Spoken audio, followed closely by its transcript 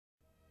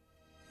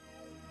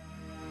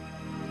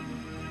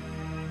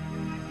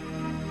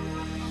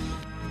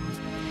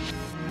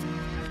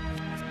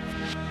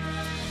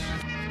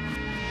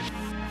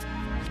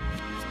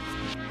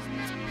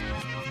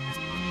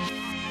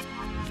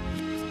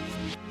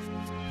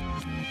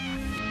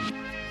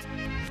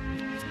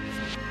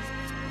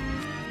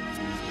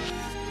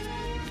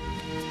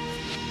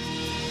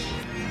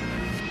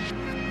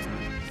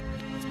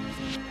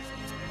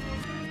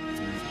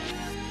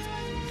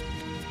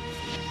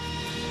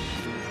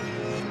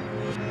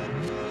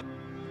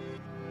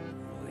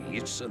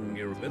Iets en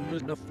je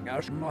vindt de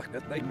gas nog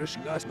dat hij dus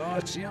gas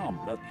daar zien.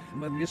 Dat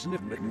men is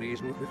niet met me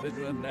zo gevind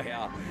en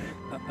ja.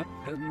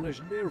 En is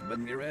er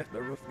ben je echt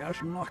de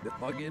gas nog dat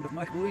mag je nog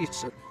maar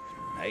iets.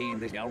 Nee,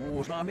 dat ja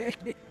roos naar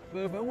echt niet.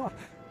 Wat?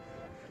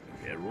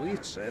 Ja,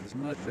 roos, het is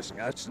niet de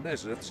gas,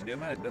 dat is niet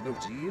meer dat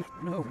het hier.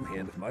 Nou,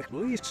 en dat mag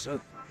roos.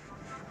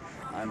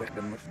 En ik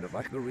kan de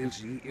wachter wil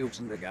zien, iets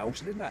in de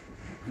gaus in dat.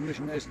 En dus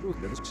net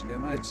ook dat is niet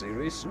meer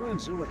serieus zo en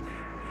zo.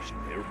 Is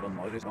er van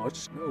maar is nooit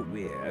snow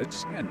weer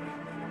uitscan.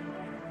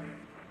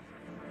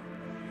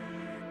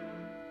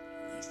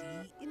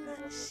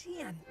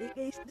 Sian, ik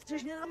is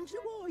het naam zo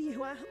mooi,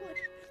 hoor.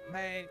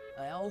 Maar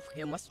elf,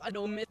 je moet wat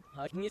doen met.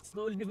 Had niet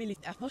zo de wil ik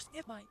even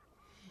bij.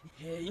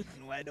 Hey,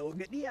 nou dan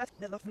get die uit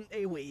dat van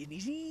away.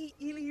 Die zie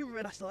jullie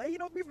maar dat stel je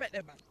nog meer met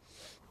hebben.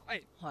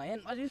 Hey,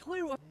 en wat is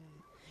goed?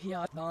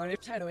 Ja, dan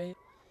heb je het.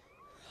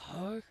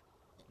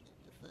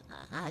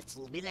 Het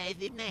zal weer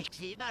even niks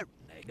zien, maar...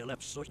 Nee, je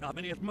hebt zo snel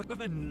meneer me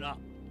gewinnen. Ja,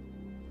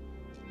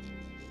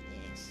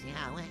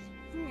 hè.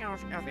 Ja,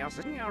 ja,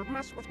 ja,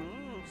 maar wat...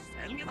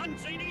 Stel je dan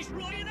zijn die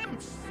rooien hem,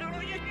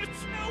 zal je het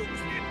snel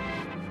zien.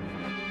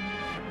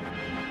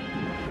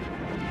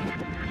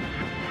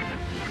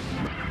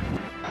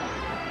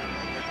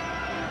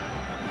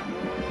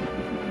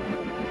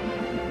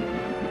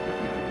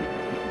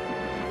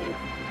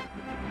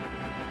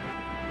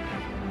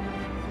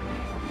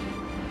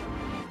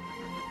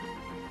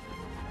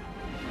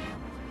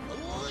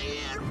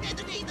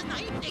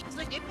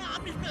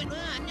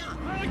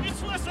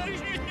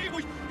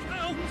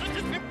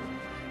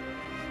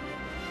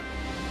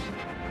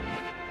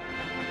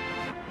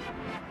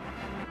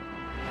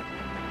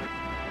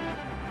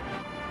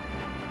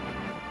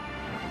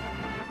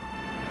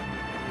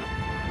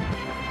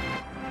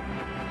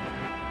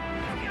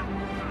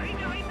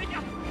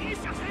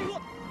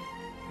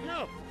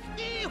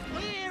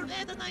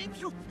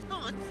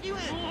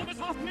 Oh, wat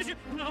hoofd mis je?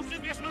 Nou,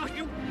 zit weer snaak,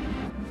 joh.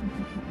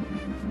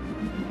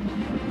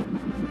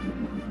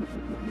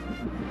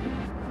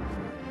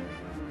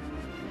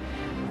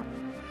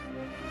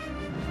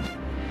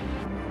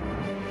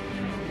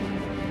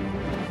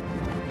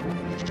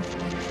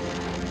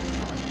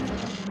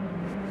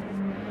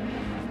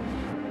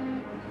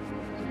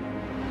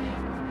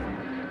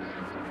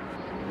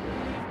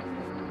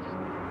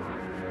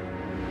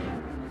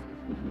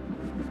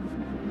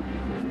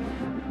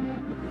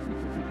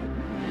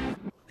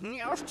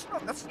 Ja,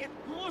 snap dat je.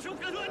 Oh, zo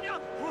kan het, ja.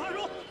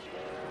 Hallo.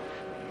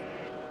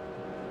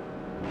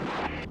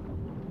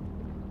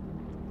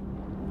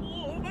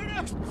 Oh, maar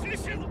echt, zie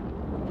je?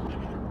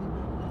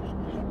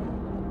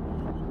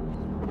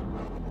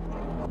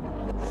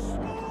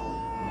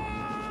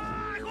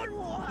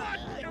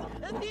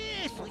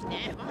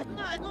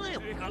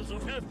 Ik kan zo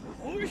ver.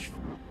 Oei.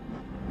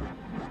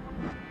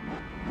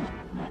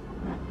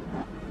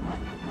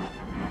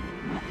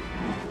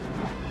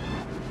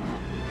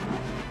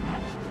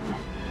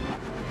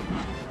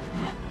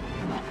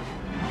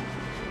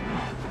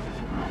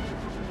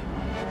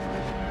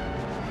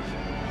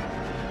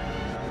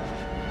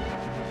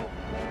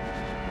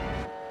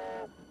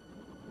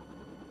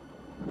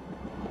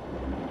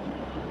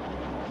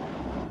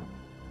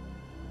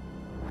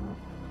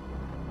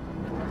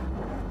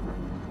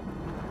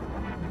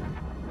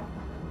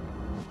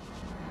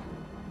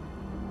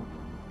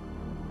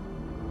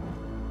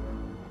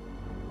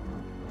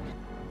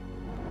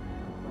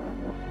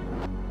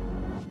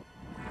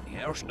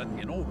 Eerst dat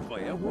je nog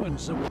van je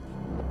woont zo.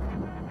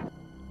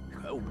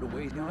 Go de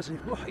way naar zijn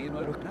wacht je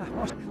maar ook naar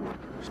vast.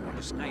 Snap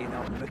je snijden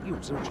aan de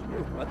kiel zo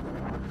stil wat.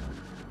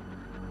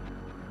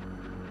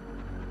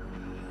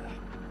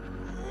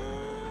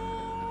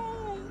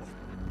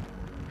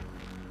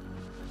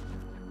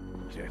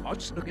 Zeg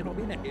hartstikke nog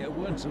binnen je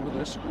woont zo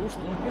de schoof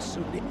nog is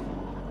zo dik.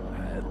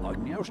 Like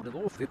nieuwst de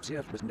lof heeft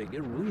zelf dus niet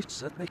released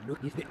zet mij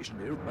nog niet is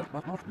meer wat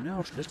maar hard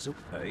nieuwst is zo.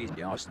 Hij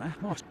ja snap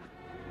vast.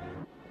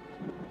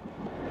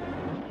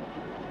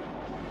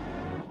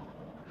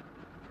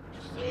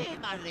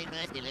 Maar in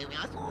het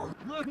dilemma.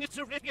 Nog niet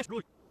zo recht is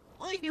goed.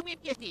 Oi, wie moet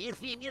je hier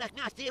zien dat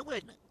naast je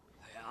woont?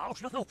 Ja, als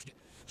dat ook.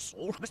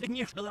 Zorg met de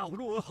eerste dag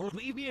door, geloof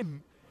ik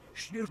hem.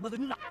 Stuur me de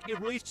nacht je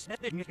released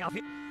net in je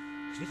café.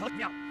 Zit wat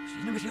jou,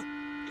 zit nu zo.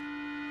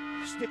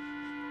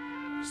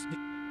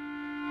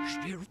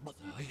 Stuur me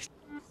de huis.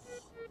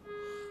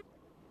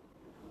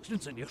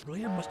 Sinds een eerste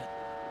dag was dat.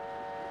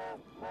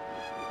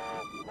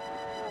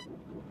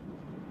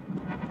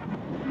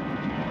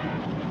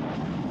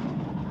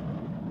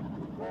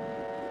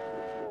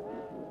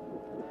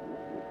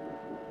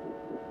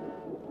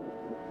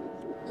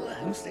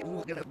 Moest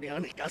nog dat me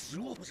aan de kast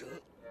lopen zo.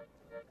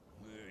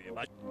 Nee,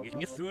 maar ik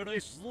niet voor de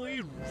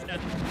sleer. Wat staat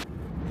er?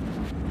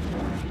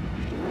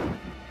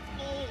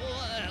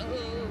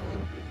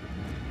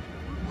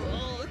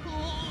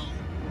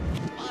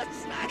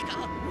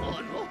 Oh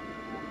no.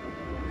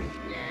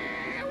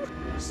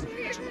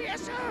 Sneeuw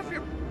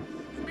zoveel.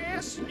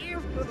 Meer sneeuw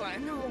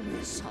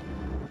bedrijven zo.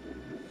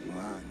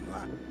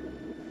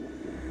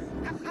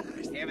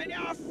 Stemmen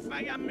af,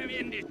 waar je me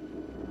vindt.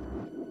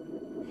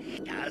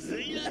 Das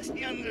ist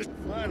ja nicht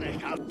vorne,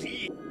 halt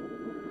die.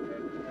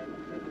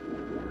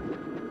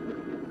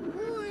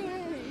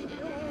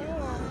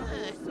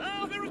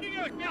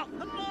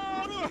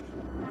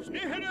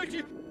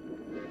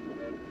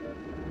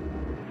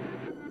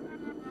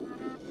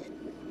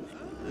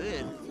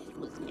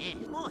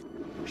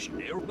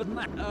 Snurpen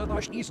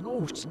dat is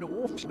nog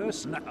snoef,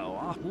 dus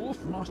nou,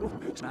 hoef, maar zo,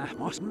 snap,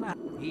 maar snap,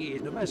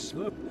 hier de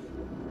beste.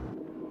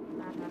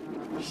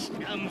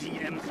 Snam sie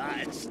dem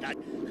Zahnstadt.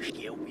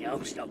 Geh mir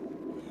aus da.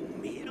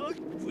 Mir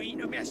und wie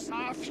du mir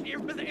saft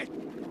stirben der.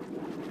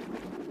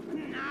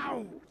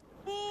 Nou.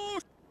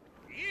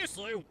 Hier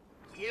so.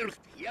 Hier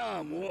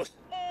ja muss.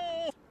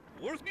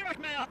 Wordt niet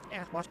meer.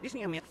 Er was is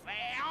niet meer.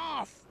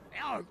 Af.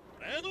 Ja,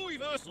 doe je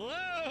was.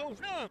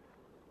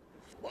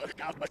 Wat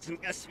gaat met zijn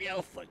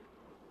kasvelfen?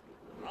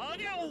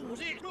 Adieu,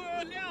 zeg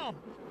nu ja.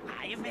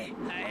 Hij weet.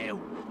 Hij.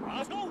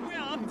 Als ook weer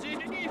aan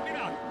zit niet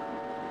meer.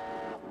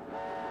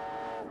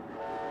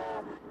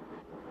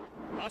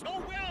 Als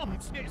ook weer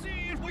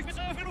zie je moet je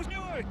zelf in ons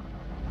nieuwe.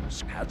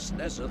 Scats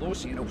nessa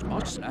those you know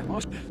spots I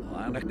must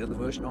like the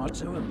first night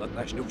so and that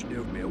that's no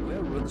still me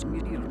where runs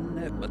me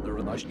net but there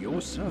are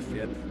yourself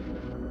yet.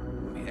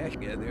 Me get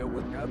there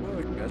with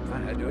cowboy because I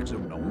had it so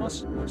no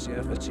must see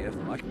if it's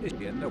like this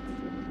again no.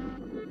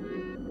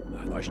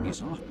 I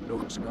was off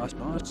looks gas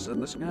spots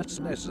and the scats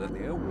nessa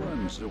there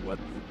ones so what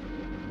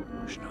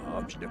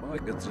stops the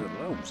buckets of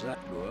lumps that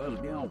girl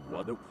now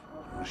what the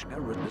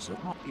scarredness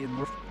of not in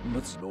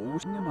with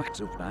slows in the max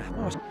of that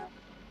must.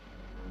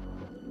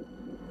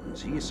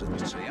 Zie je ze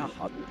ja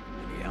had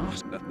ja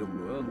dat de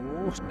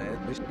world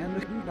is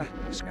kennelijk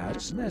niet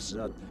schaatsnes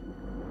dat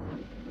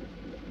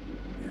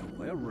ja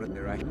wel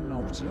er eigenlijk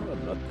nog zo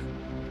dat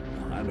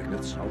eigenlijk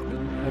het zou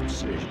kunnen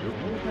zich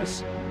doen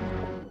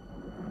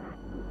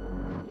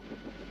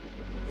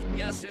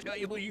Ja, ze ga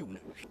je miljoen.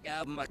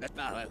 Ja, maar dat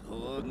wel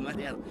goed, maar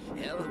heel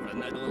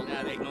dat doel ga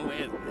ik nog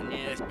weer.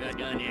 Nee, dat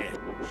kan niet.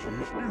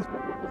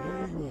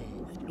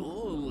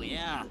 Oh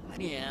ja,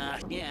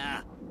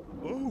 ja.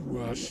 Oh,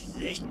 was.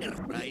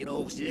 Sister,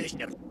 Brian,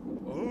 sister.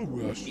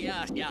 Oh, was.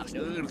 Ja,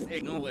 sure,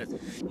 ik know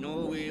it.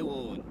 No, we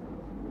won't.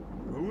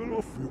 Wel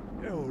of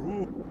je,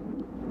 hello.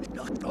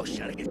 Doch,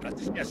 zeg ik dat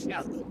is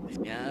ja.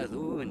 Ja,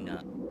 doen.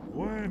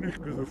 Weinig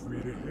kunnen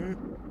vieren, hè?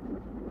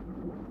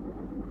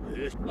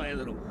 Dus bij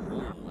de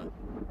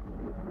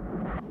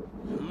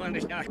man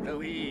is not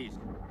geweest.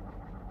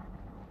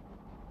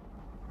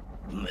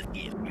 Maar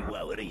geef me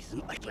wel eens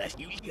een klas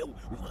jullie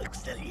wat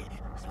stel je?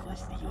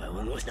 Zoals die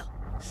jou was dat.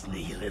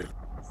 Sneller.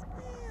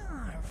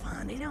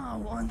 Van die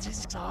nou, ons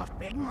is soft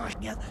big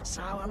market,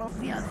 zou of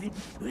veel,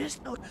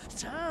 wist ook,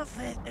 zo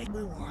vet, ik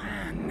wil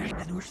aan,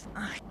 dat doet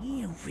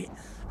heel veel.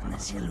 En dan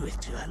zie je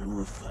het zo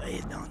loof,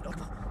 dan ook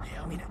wel,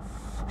 ja, mire,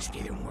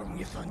 stel je morgen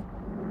weer van.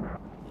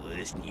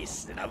 Was niet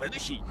snel de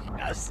shit,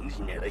 als niet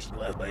snel is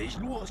wat bij is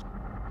los.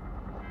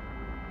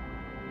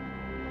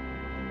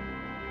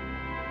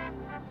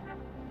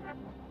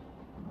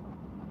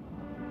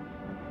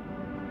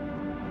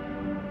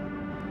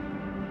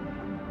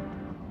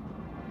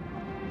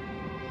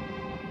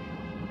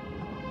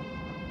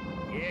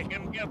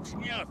 Ik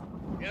snap,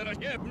 er is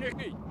heb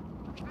niet.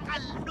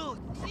 Hallo,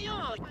 zie,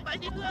 bij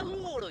die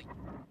hoor.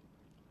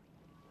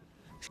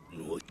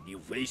 Nooit die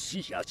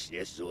feestjes als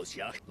je zo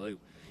zegt,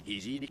 je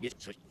ziet ik het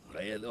zo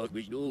rijden ook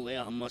bedoel,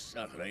 ja,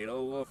 massa rijden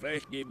over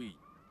vrijgebied.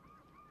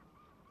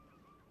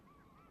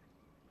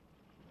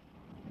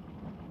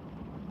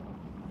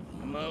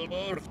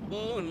 Malborg,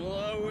 bon,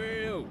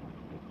 lauw.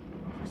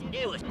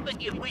 Sneeuw is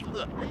met je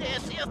vrienden,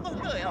 het is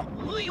nog ja,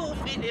 hoe je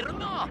vindt er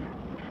nou?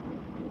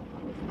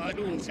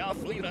 Aduh,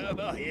 safely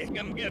raba, ik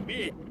hem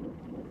gebied.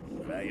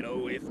 Rijden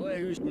over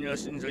vlees,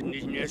 nussen zijn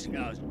niet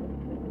nesgas.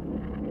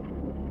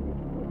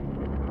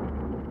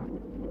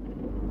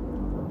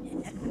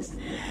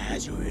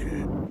 Azul,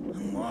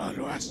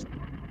 malos.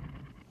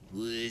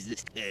 Was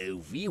het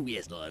veel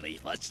is daar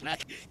even wat snack?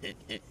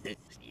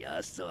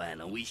 Ja, zo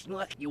en we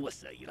snack je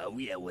was er,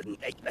 we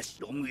wouldn't take the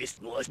storm we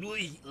snores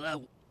nooit.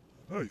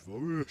 Hey,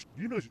 verweerst,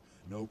 Dinas,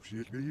 nou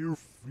zit je hier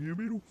vier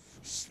middel.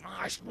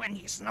 Snaast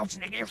wanneer snaast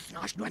neer,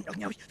 snaast wanneer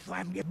nou,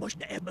 van je bos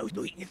de ebo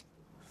doen.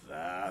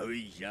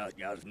 Wie zegt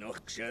ja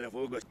nog zelf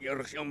ook als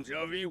je soms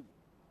zo veel?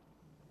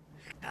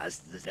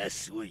 Als dat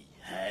zo,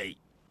 hey.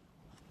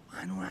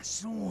 Man was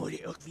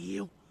sorry ook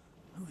veel.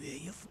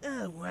 Hoe je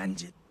vrouw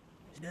want het.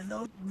 De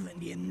lood van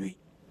die nu.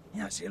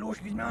 Ja, ze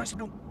los naast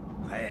doen.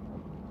 Hey.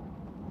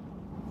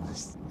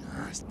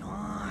 Snaast.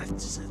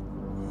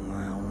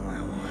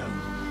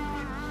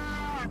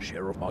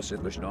 Sheriff was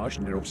in de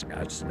station erop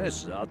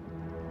schaatsnes dat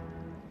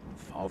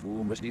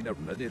Favu was niet op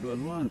de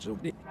land zo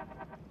niet.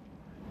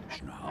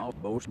 Snel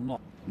boos nog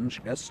een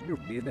schaatsner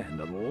bieden en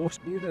de los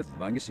bieden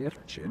van gezegd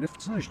Sheriff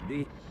zijn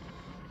die.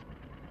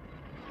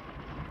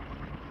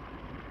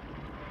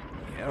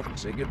 Ja,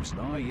 zeg het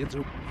snel je zo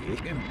ik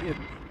hem weer.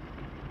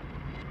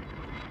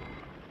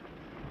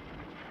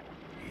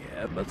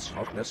 Ja, maar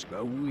zag dat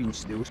gewoon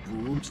stil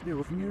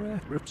van je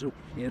afbrug zo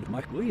in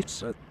mijn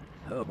liefst.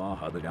 Maar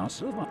hadden dan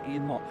zelf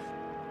in maar.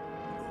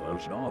 Wel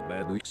snel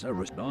bij de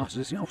service naast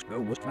is jouw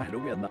spel was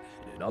fijn weer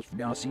dat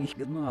ja zie ik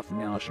het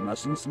ja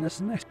schmassens net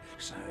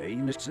zijn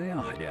het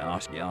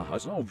ja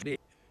alsof die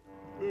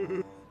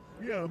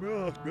Ja,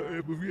 maar ik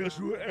heb weer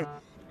zo en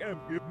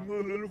ik maar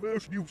een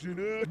versnieuws in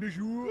de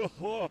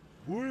zo.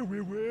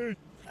 Wee.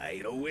 Hij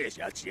is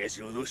dat je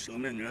zo dus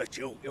zo'n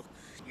nutje.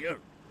 Hier,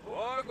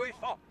 Oh, we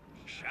thought.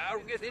 Shall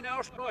get in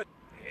our spot.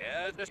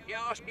 Here's the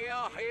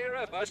skia here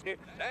of us.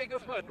 Take a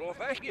foot, or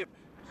fetch him.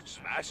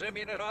 Smash him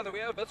in another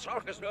way, but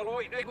circus will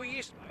oit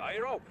egoist.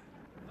 Pyro.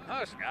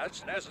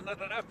 Scots, there's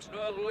another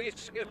absolute Louis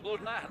Skipple,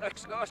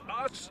 next last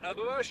arts, a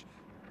bush.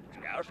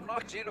 Scots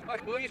knocks in a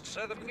back Louis,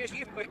 so the fingers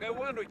if we go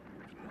one.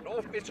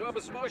 Don't be so of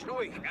a smash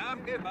noise.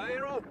 Can't get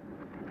Pyro.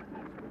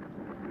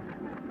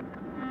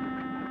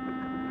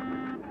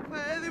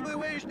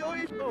 Where's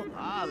noise?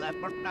 Ah, la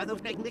portada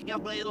of technique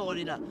of play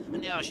Lorina.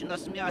 And now she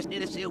doesn't me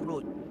need a seal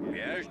road.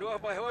 Yes, no,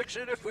 by horse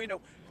in if we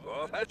know.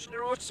 Oh, that's the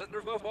road, and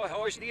the by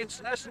horse the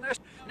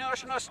nest. Now,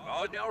 she must.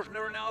 Oh, there's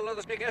no now, let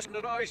us take us in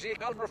the eyes. He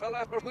calmer fell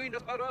after Queen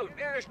of Parol.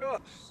 Yes, no.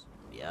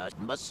 Yes,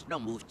 must no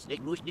move.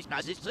 Stick moose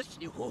disguises such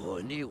new. Oh,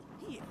 new.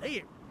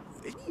 Here.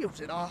 You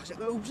said, oh, so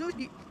go, so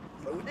you.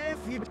 Oh,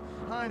 nephew,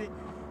 honey.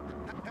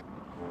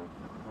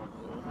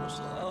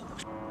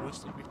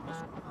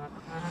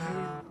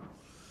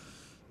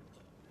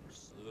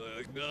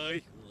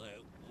 Guy,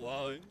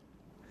 why?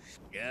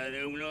 Ja,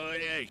 doe nou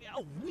niet.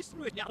 Ja, wist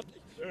nooit. Ja,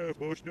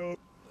 Post nou.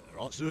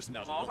 Rassus,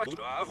 nou, Oh, wat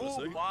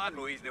travel. Man,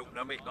 hoe is het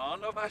nou met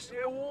dan? Of was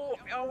je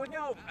oh,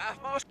 ja,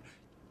 vast.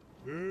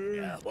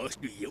 ja, was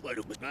nu hier maar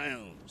op het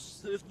mijl.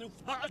 zit nu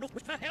vaart op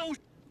het huis.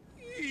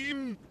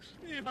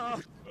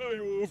 Hij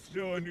hoeft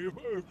zo niet.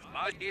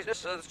 Maar deze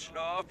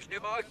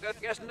stop, maakt dat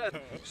gisteren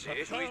net.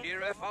 Zeg, hoe is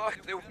hier even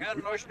achter, hoe kan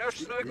nog snel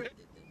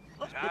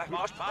Zeg,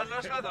 was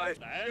pannen ze dat?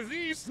 Hij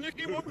zie,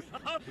 snikkie op.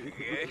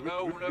 Ik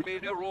wou een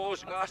beetje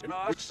roosgas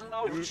naast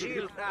nou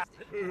chill.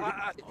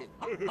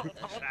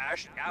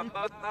 Zeg, kan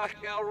dat nog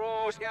jouw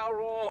roos.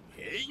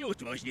 Hé, joh,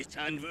 het was niet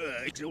aan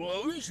werk, zo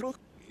uitzog.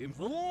 Im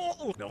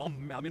verloren.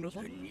 Dan maar minus.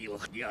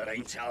 Niet jaar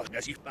een zaal,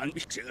 dat is van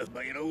zichzelf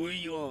bij een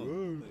joh.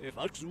 If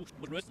I zoekt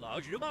met met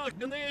laag je maakt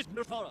dan is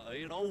er van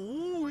een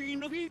oei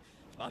nog niet.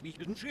 Maar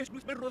niet een schist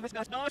met meer was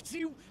gaat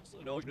zien.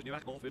 Zo nou je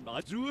weg of in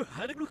maar zo.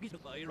 Had ik nog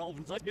iets bij een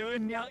avond zat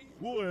je ja.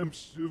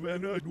 Worms,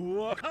 wenn er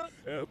door.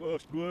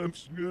 Was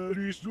worms,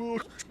 die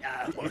zoekt.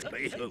 Ja, was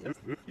bij zo.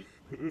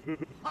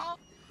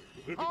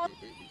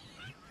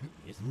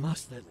 Is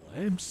must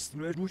lamps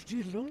nur durch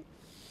die Lung.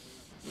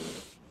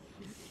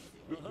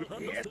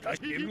 Ja,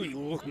 dat is niet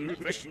joh,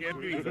 was niet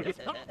nu.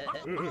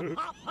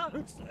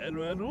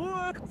 En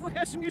ook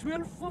vergessen is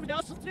wel voor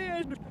das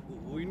trainen.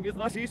 Hoe in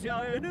was is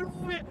ja een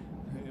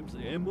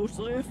Ze moest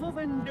even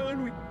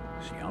wenden.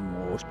 Sian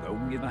moest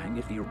komen je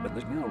hangen hier met de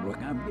snelweg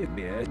aan dit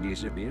bij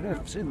deze weer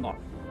even zin nog.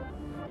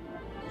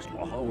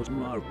 Slaghaus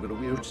maar per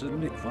weer zijn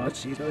niet vaart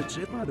ziet uit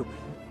zit maar.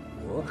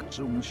 Wacht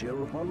zo'n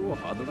sheriff al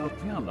hadden dat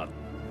fjalla.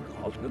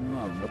 Halt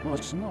genau, dat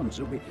was snan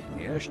so wie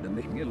erst en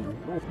nicht gel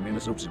auf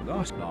minus auf zijn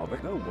gas nou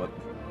wat.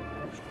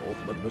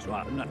 Stof met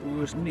bezwaar na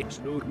oes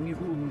niks door nie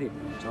voelde.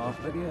 Saaf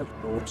dat je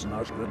trots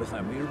naar schudden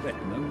gaan weer weg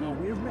en nou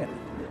weer weg.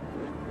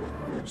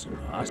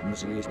 Haast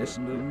me is this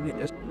niet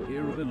is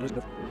hier wil is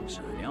de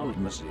signaal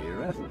me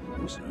zeer.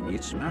 Dus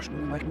niet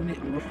smashen like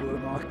niet meer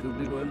voor achter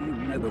dit wel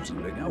niet net op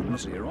zijn out me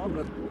zeer al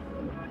dat.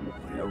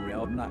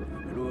 Real na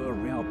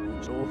real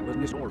so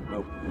business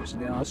orbo.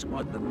 Snel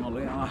squad de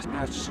molle as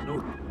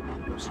snoot.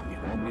 Zie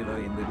je dan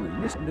in de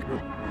listen de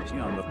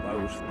zie aan de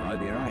pauze van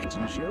de rechts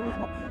en sheriff.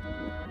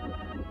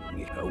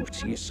 Ik hoop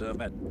zie ze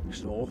met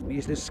zo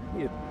is de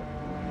skip.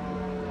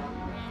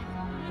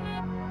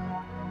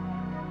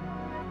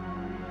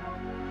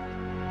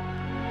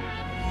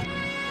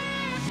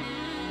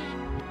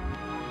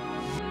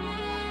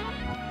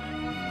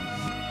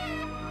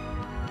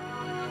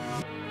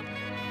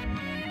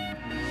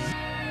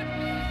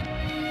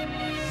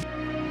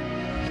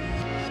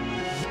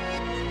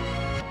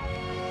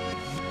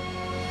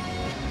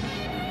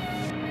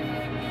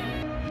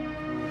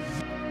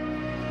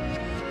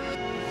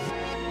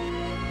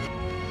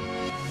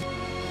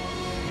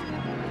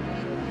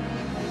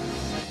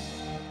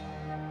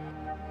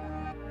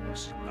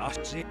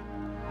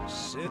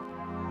 Sit.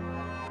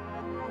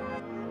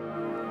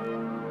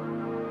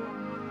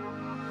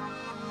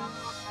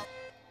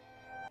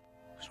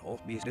 So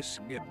is this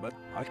skip, but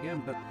I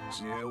can't but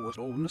see was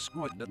on the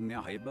squad that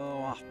near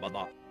Heba, but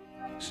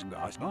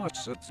that not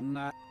sits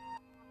not.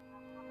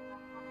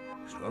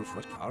 So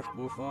for car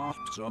buffer,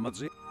 so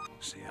much.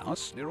 See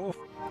us, they're off.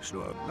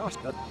 So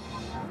lost that.